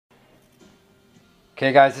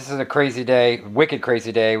Okay, guys, this is a crazy day, wicked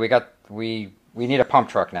crazy day. We need a pump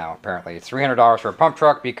truck now. Apparently, it's $300 for a pump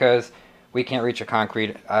truck because we can't reach a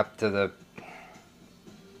concrete up to the.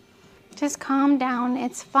 Just calm down.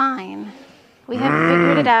 It's fine. We have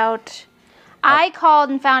figured it out. I called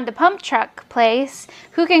and found a pump truck place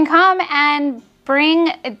who can come and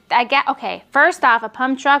bring. Okay. First off, a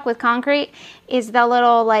pump truck with concrete is the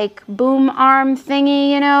little like boom arm thingy.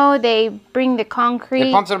 You know, they bring the concrete.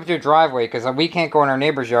 It pumps it up to your driveway because we can't go in our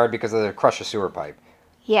neighbor's yard because of the crushed sewer pipe.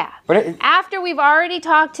 Yeah. But after we've already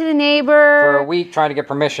talked to the neighbor for a week trying to get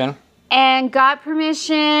permission. And got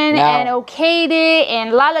permission and okayed it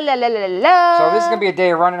and la la la la la la. So this is going to be a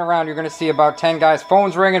day of running around. You're going to see about 10 guys.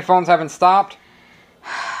 Phones ringing. Phones haven't stopped.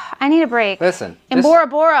 I need a break. Listen. And Bora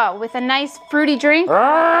Bora with a nice fruity drink.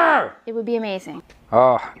 It would be amazing.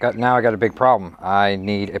 Oh, now I got a big problem. I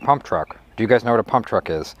need a pump truck. Do you guys know what a pump truck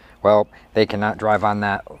is? Well, they cannot drive on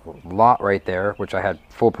that lot right there, which I had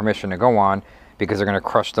full permission to go on, because they're going to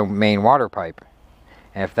crush the main water pipe.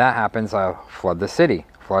 And if that happens, I'll flood the city.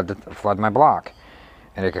 Flood my block,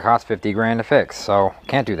 and it could cost 50 grand to fix, so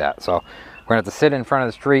can't do that. So we're gonna have to sit in front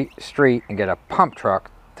of the street and get a pump truck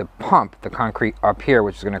to pump the concrete up here,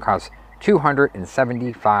 which is gonna cost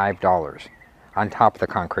 $275 on top of the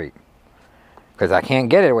concrete, because I can't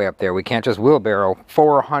get it way up there. We can't just wheelbarrow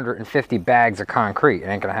 450 bags of concrete. It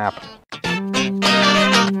ain't gonna happen.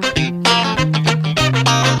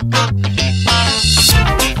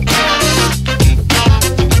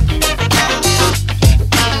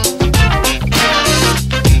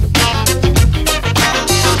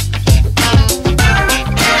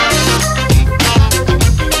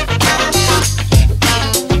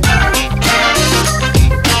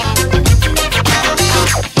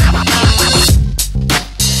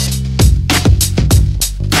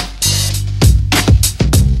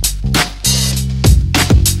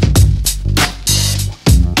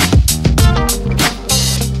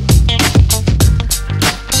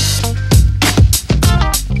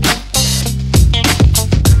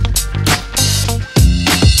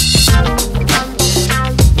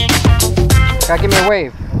 Give me a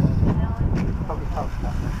wave.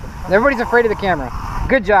 Everybody's afraid of the camera.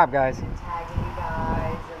 Good job, guys.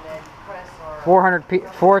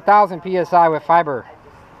 4,000 PSI with fiber.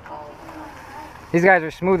 These guys are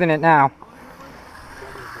smoothing it now.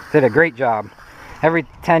 Did a great job. Every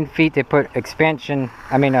 10 feet they put expansion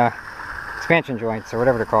joints or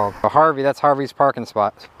whatever they're called. Harvey, that's Harvey's parking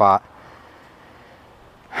spot.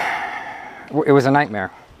 It was a nightmare.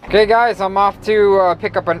 Okay guys, I'm off to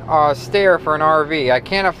pick up a stair for an RV. I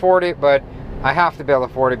can't afford it, but I have to be able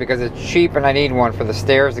to afford it because it's cheap and I need one for the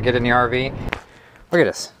stairs to get in the RV. Look at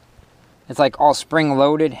this. It's like all spring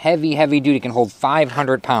loaded, heavy duty, can hold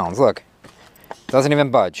 500 pounds. Look, doesn't even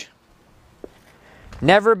budge.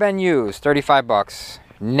 Never been used, 35 bucks.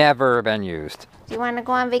 Never been used. Do you want to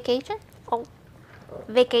go on vacation? Oh,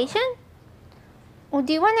 vacation? Oh,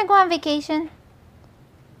 do you want to go on vacation?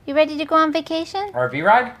 You ready to go on vacation? RV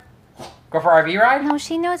ride? Go for RV ride? No,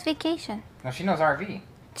 she knows vacation. No, she knows RV.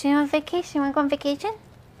 She knows vacation. You want to go on vacation?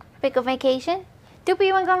 Big go vacation? Doopy,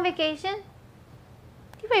 you want to go on vacation?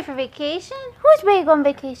 You ready for vacation? Who's ready to go on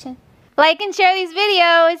vacation? Like and share these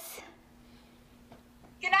videos.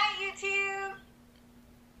 Good night, YouTube.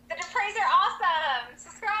 The Dupreys are awesome.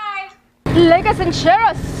 Subscribe. Like us and share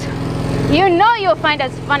us. You know you'll find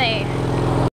us funny.